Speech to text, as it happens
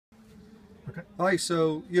Okay. Hi,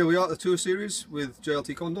 so yeah, we are at the tour series with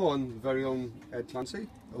JLT Condor and very own Ed Clancy,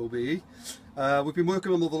 OBE. We've been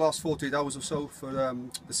working on over the last 48 hours or so for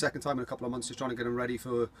the second time in a couple of months, just trying to get them ready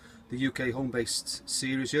for the UK home-based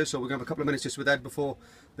series here. So we're going to have a couple of minutes just with Ed before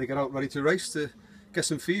they get out ready to race to get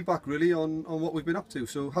some feedback really on what we've been up to.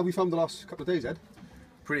 So how have we found the last couple of days, Ed?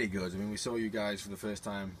 Pretty good. I mean, we saw you guys for the first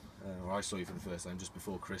time, or I saw you for the first time just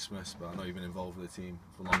before Christmas, but I know you've been involved with the team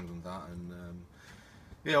for longer than that. And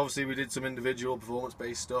yeah, obviously we did some individual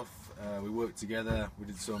performance-based stuff. We worked together. We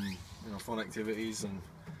did some, fun activities and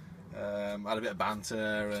had a bit of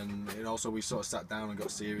banter. And also we sort of sat down and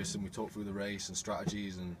got serious and we talked through the race and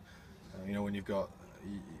strategies. And when you've got,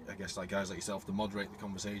 I guess, like guys like yourself to moderate the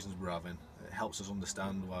conversations we're having, it helps us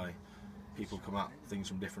understand why people come at things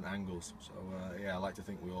from different angles. So yeah, I like to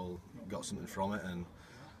think we all got something from it. And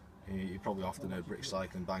you probably often heard British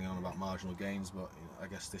cycling banging on about marginal gains, but I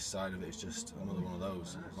guess this side of it is just another one of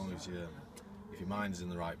those. As long as if your mind's in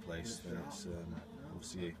the right place, then it's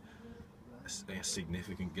obviously a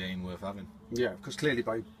significant gain worth having. Yeah, because clearly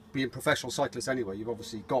by being professional cyclists anyway, you've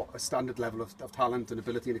obviously got a standard level of talent and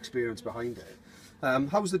ability and experience behind it.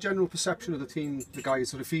 How's the general perception of the team, the guys,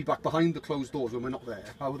 sort of feedback behind the closed doors when we're not there?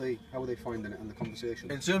 How are they finding it and the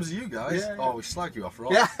conversation? In terms of you guys, yeah. Oh, we slag you off all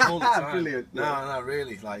the time. Brilliant. No,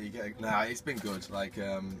 really. Like it's been good. Like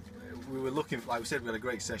we were looking, like we said, we had a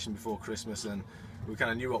great session before Christmas, and we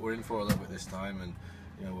kind of knew what we're in for a little bit this time. And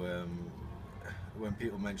when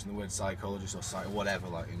people mention the word psychologist or whatever,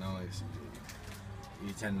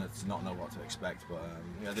 you tend to not know what to expect.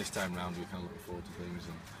 But this time round, we're kind of looking forward to things.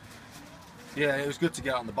 And yeah, it was good to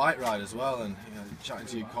get on the bike ride as well, and chatting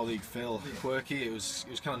to your colleague Phil Quirky. It was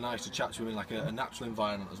kind of nice to chat to him in like a natural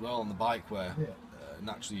environment as well on the bike, where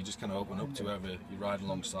naturally you just kind of open up to whoever you're riding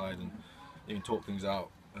alongside, and you can talk things out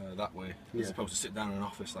that way, as opposed to sit down in an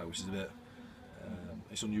office, which is a bit.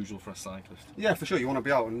 It's unusual for a cyclist. Yeah, for sure. You want to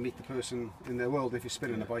be out and meet the person in their world if you're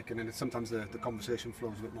spinning a bike, and then sometimes the conversation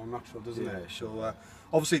flows a bit more natural, doesn't it? So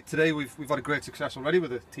obviously today we've had a great success already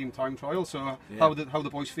with the team time trial. So how are the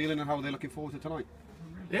boys feeling, and how are they looking forward to tonight?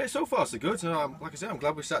 Yeah, so far so good. Like I said, I'm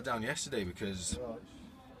glad we sat down yesterday, because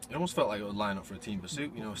it almost felt like it would line up for a team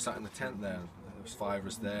pursuit. Sat in the tent there, there was 5 of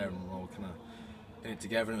us there, and we're all kind of in it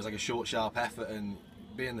together. And it was like a short, sharp effort, and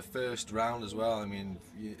being the first round as well, I mean,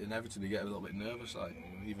 you inevitably get a little bit nervous.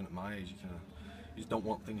 Even at my age, you just don't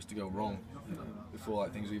want things to go wrong before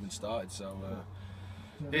things have even started. So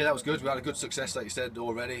yeah, that was good. We had a good success, like you said,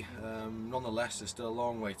 already. Nonetheless, there's still a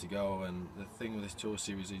long way to go. And the thing with this tour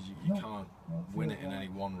series is you can't win it in any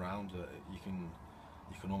one round. You can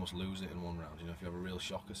almost lose it in one round. If you have a real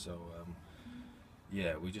shocker. So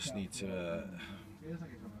yeah, we just need to.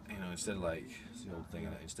 Instead of it's the old thing,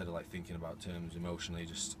 instead of thinking about terms emotionally,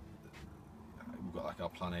 just we've got our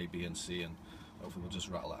plan A, B, and C, and hopefully we'll just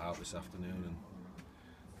rattle it out this afternoon, and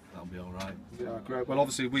that'll be all right. Yeah, great. Well,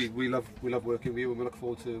 obviously we love working with you, and we look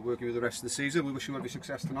forward to working with you the rest of the season. We wish you every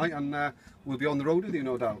success tonight, and we'll be on the road with you,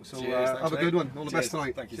 no doubt. So Cheers, have a good one. All the best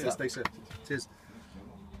tonight. Thank you. Cheers, stay safe. Cheers.